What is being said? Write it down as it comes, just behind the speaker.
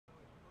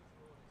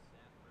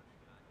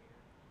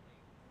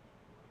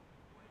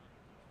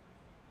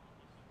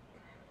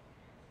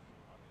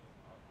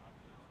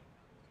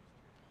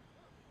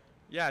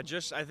Yeah,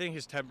 just I think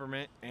his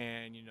temperament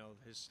and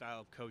his style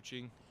of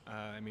coaching.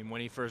 I mean,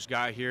 when he first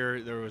got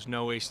here, there was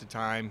no waste of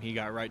time. He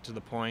got right to the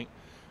point.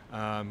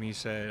 He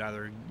said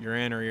either you're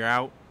in or you're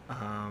out.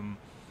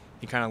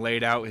 He kind of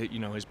laid out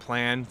his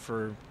plan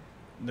for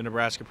the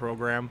Nebraska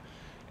program,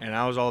 and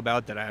I was all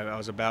about that. I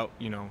was about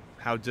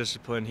how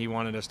disciplined he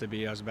wanted us to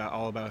be. I was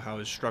all about how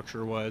his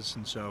structure was,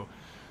 and so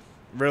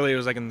really it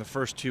was like in the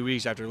first 2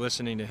 weeks after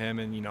listening to him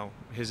and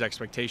his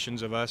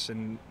expectations of us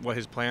and what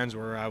his plans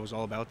were, I was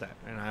all about that,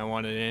 and I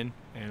wanted in,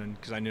 and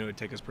because I knew it would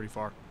take us pretty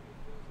far.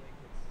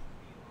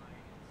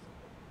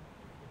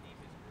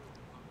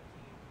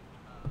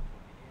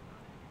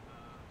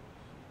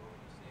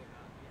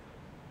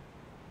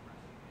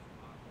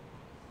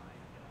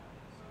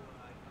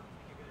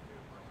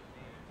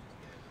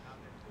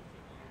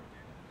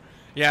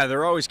 Yeah,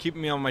 they're always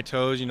keeping me on my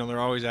toes. They're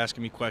always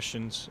asking me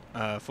questions,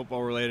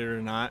 football related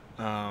or not.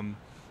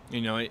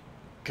 You know,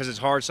 because it's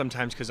hard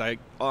sometimes because I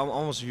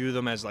almost view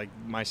them as like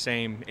my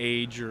same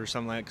age or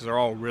something like that because they're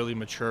all really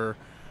mature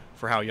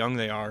for how young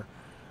they are,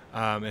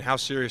 and how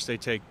serious they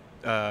take.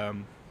 I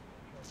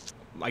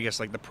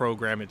guess like the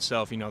program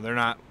itself. They're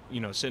not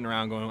sitting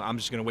around going, "I'm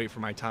just going to wait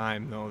for my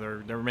time."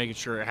 No, they're making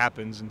sure it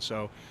happens, and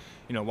so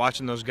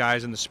watching those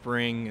guys in the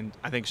spring, and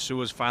I think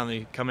Sua's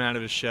finally coming out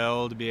of his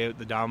shell to be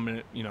the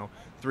dominant,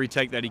 three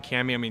tech that he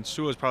can be. I mean,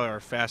 Sua's probably our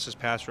fastest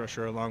pass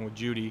rusher along with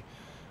Judy.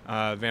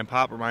 Van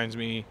Pop reminds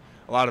me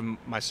a lot of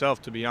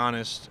myself, to be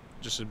honest.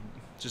 Just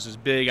this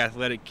big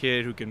athletic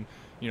kid who can,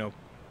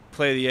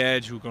 play the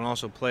edge, who can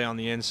also play on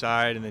the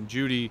inside, and then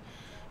Judy's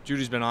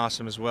been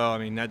awesome as well. I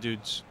mean, that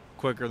dude's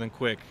quicker than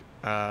quick.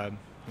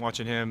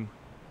 Watching him,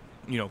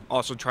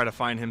 also try to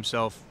find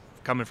himself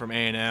coming from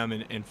A&M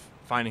and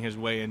finding his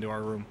way into our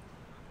room.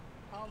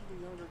 How do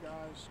the younger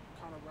guys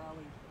kind of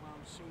rally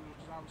around the seniors?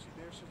 Because obviously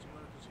their sense of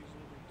urgency is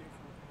a little bit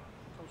different.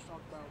 Coach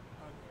talked about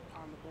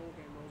time the bowl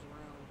game rolls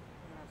around,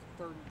 and have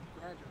 30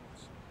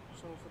 graduates.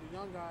 So for the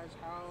young guys,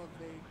 how have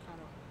they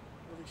kind of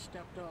really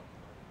stepped up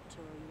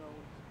to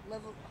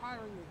level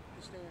hiring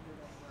the standard of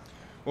Nebraska?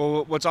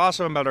 Well, what's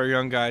awesome about our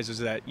young guys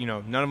is that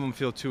none of them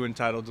feel too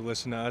entitled to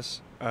listen to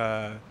us.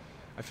 I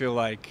feel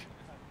like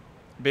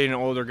being an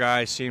older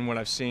guy, seeing what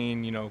I've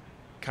seen,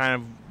 kind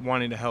of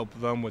wanting to help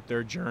them with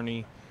their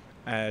journey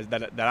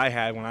that I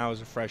had when I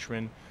was a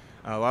freshman.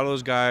 A lot of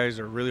those guys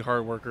are really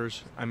hard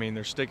workers. I mean,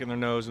 they're sticking their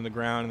nose in the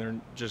ground and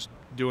they're just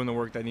doing the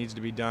work that needs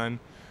to be done.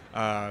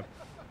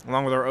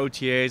 Along with our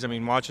OTAs, I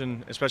mean,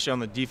 watching, especially on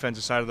the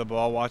defensive side of the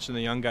ball, watching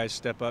the young guys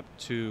step up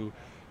to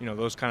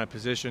those kind of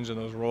positions and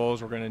those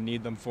roles we're going to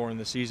need them for in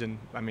the season.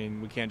 I mean,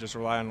 we can't just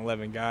rely on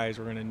 11 guys.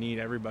 We're going to need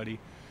everybody.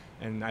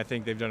 And I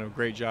think they've done a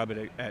great job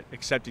at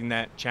accepting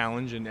that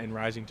challenge and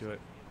rising to it.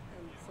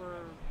 And for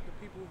the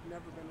people who've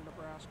never been to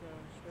Nebraska,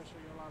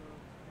 especially a lot of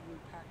new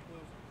Pac-12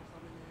 people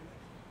coming in,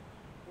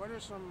 what are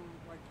some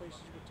places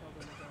you could tell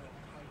them to go?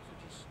 Like for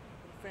just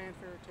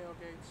fanfare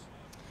tailgates.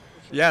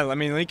 Yeah, I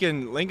mean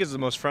Lincoln's the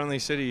most friendly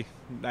city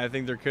I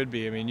think there could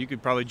be. I mean, you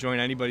could probably join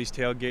anybody's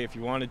tailgate if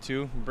you wanted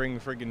to, bring a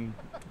freaking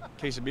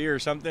case of beer or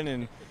something,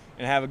 and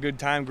have a good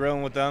time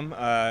grilling with them.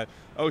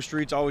 O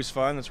Street's always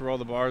fun. That's where all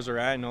the bars are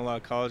at. I know a lot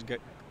of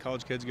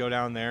college kids go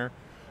down there.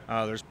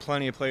 There's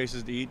plenty of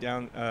places to eat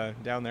down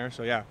there.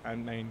 So yeah, I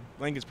mean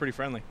Lincoln's pretty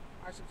friendly.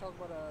 I should talk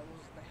about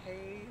was it the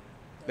Hay.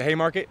 The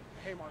Haymarket.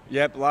 Haymarket.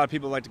 Yep, a lot of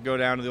people like to go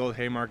down to the old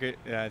Haymarket.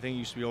 I think it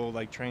used to be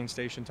old train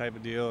station type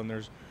of deal, and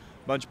there's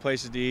a bunch of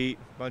places to eat,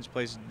 a bunch of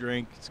places to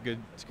drink. It's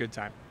a good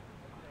time.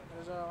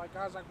 There's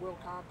guys like Will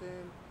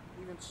Compton,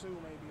 even Sue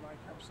maybe.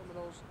 Have some of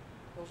those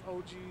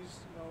OGs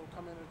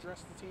come in and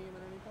address the team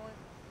at any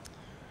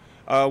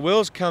point?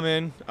 Will's come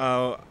in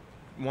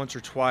once or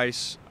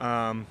twice.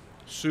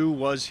 Sue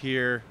was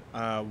here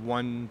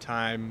one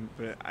time,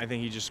 but I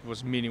think he just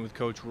was meeting with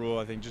Coach Rule.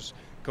 I think just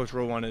Coach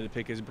Rule wanted to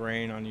pick his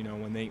brain on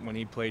when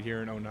he played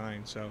here in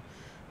 '09. So,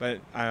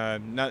 but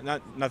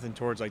nothing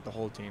towards the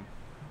whole team.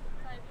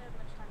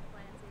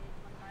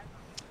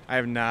 I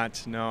have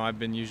not. No, I've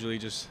been usually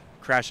just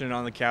crashing it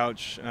on the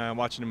couch,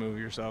 watching a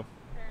movie or so.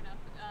 Fair enough.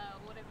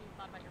 What have you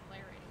thought about your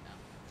player rating,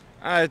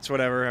 though? It's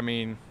whatever. I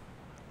mean,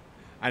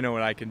 I know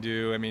what I can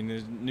do. I mean,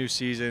 there's new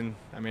season.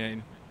 I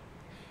mean,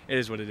 it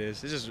is what it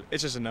is.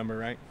 It's just a number,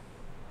 right?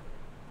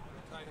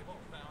 Ty, have you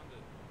found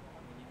that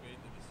when you made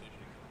the decision,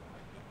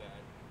 did that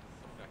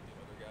affected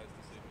other guys'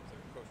 decisions?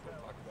 Coach Will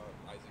talked about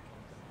Isaac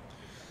coming to the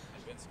market,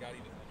 and Ben Scott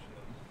even mentioned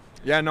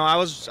that. Yeah, no, I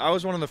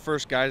was one of the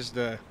first guys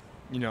to,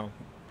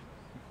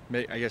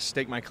 I guess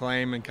stake my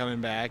claim and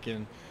coming back,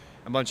 and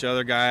a bunch of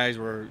other guys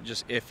were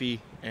just iffy,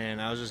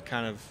 and I was just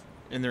kind of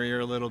in their ear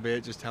a little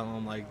bit, just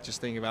telling them just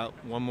think about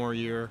one more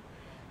year.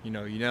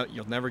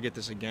 You'll never get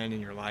this again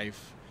in your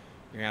life.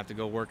 You're gonna have to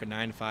go work a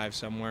 9 to 5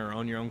 somewhere or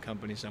own your own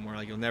company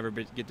somewhere. You'll never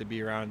get to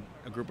be around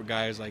a group of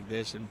guys like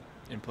this and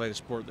play the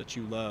sport that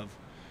you love.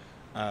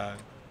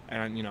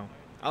 And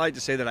I like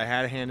to say that I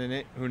had a hand in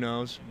it. Who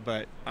knows?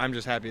 But I'm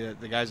just happy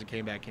that the guys that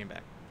came back came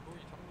back. Who were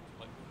you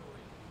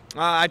talking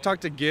to? I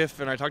talked to Giff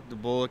and I talked to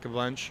Bullock a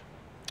bunch,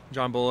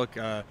 John Bullock.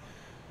 I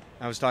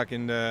was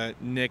talking to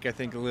Nick, I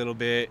think, a little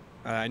bit.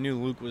 I knew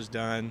Luke was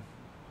done.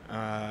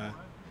 I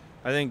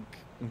think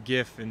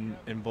Giff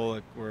and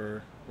Bullock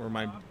were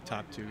my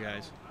top two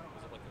guys. Was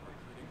it like a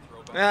recruiting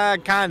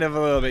throwback? Kind of a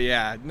little bit,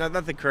 yeah.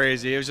 Nothing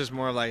crazy. It was just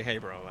more like, hey,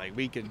 bro, like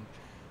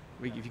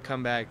if you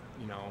come back,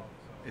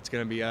 it's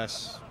gonna be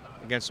us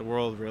against the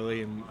world,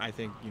 really. And I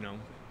think,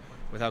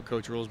 with how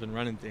Coach Rule's been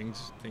running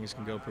things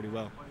can go pretty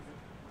well.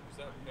 Was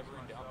that ever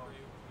in doubt for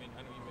you? I mean,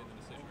 I know you made the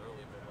decision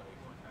early, but like,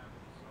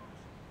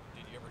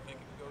 did you ever think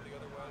it could go the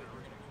other way? You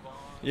were gonna move on?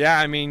 Yeah,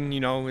 I mean,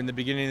 in the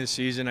beginning of the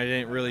season, I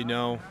didn't really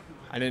know.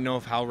 I didn't know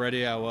how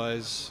ready I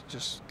was,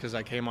 just because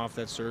I came off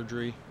that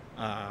surgery.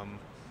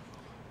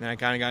 Then I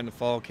kind of got into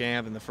fall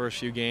camp, and the first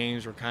few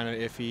games were kind of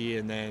iffy,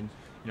 and then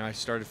I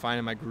started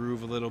finding my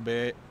groove a little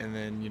bit, and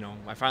then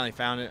I finally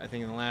found it. I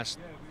think in the last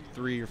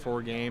 3 or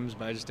 4 games,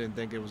 but I just didn't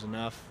think it was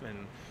enough.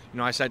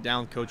 And I sat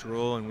down with Coach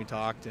Rule and we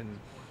talked, and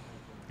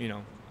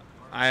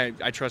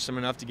I trust him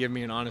enough to give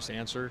me an honest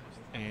answer,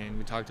 and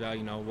we talked about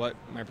what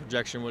my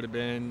projection would have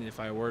been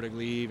if I were to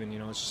leave, and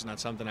it's just not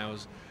something I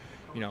was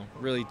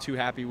really too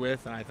happy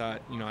with, and I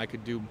thought I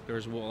could do.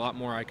 There's a lot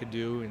more I could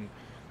do, and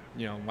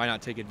why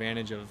not take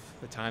advantage of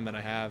the time that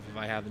I have if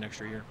I have an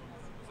extra year.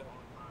 Was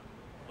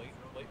that late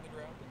in the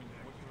draft? I mean,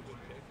 would you have been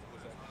picked?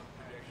 Was that kind of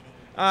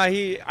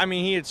projection?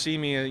 He had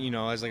seen me,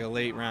 as like a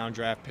late round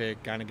draft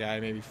pick kind of guy,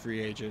 maybe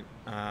free agent.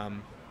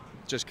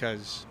 Just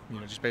because,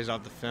 just based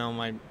off the film,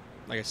 like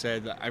I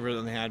said, I really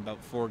only had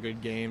about 4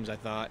 good games, I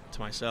thought, to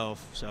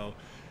myself. So,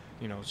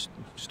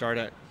 start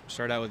out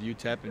with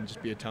UTEP and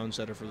just be a tone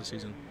setter for the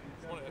season.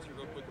 I want to ask you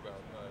real quick about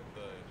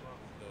the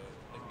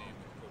nickname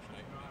that Coach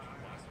Knight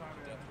mentioned last week,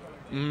 the Death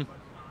Row.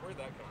 Where did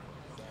that come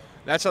from?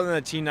 That's something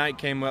that T. Knight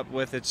came up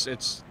with.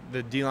 It's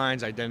the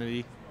D-line's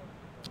identity.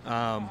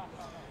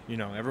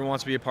 Everyone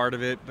wants to be a part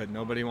of it, but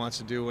nobody wants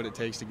to do what it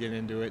takes to get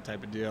into it,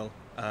 type of deal.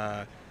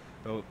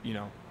 But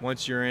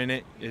once you're in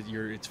it,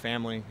 it's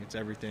family, it's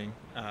everything.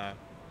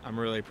 I'm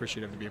really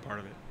appreciative to be a part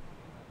of it.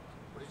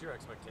 What is your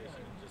expectation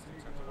just in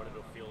terms of what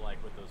it'll feel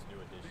like with those new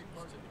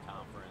additions to the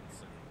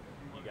conference? And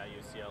you got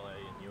UCLA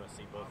and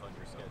USC both on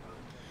your schedule.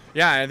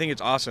 Yeah, I think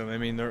it's awesome. I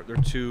mean, they're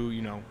two,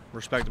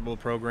 respectable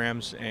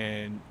programs,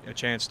 and a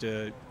chance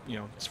to,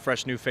 it's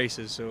fresh new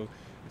faces, so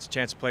it's a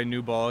chance to play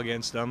new ball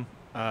against them.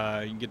 You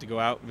can get to go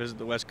out, visit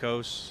the West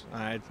Coast.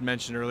 I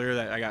mentioned earlier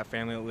that I got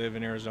family that live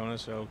in Arizona,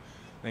 so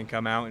they can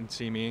come out and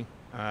see me.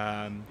 They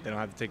don't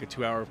have to take a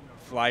 2-hour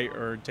flight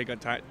or take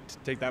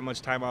that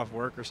much time off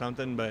work or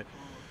something. But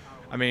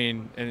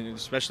and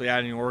especially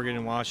adding Oregon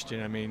and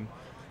Washington,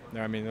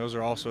 those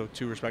are also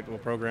 2 respectable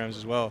programs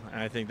as well,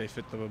 and I think they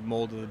fit the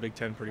mold of the Big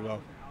Ten pretty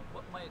well.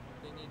 What might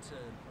they need to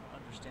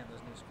understand,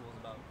 those new schools,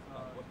 about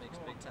what makes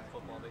Big Ten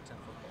football Big Ten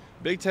football?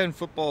 Big Ten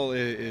football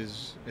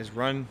is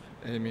run.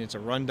 It's a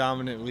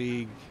run-dominant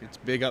league. It's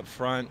big up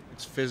front.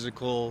 It's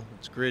physical.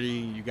 It's gritty.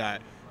 You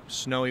got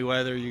snowy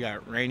weather. You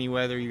got rainy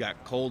weather. You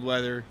got cold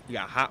weather. You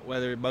got hot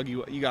weather, buggy.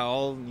 You got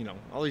all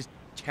these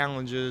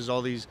challenges,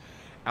 all these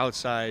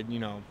outside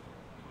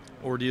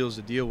ordeals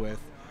to deal with.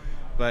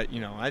 But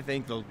I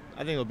think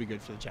they'll be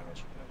good for the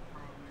challenge.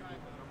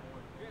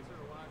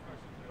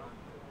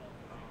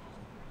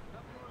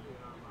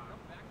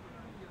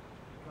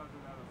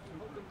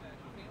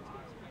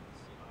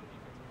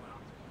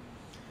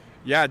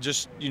 Yeah,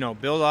 just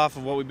build off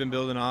of what we've been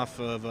building off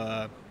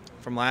of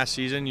from last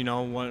season.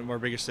 One of our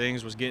biggest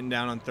things was getting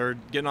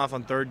off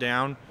on third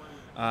down,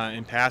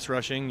 and pass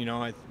rushing.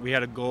 We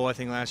had a goal, I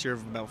think, last year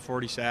of about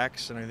 40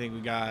 sacks, and I think we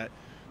got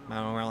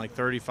around like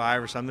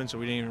 35 or something. So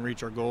we didn't even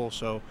reach our goal.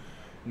 So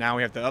now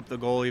we have to up the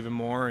goal even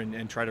more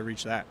and try to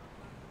reach that.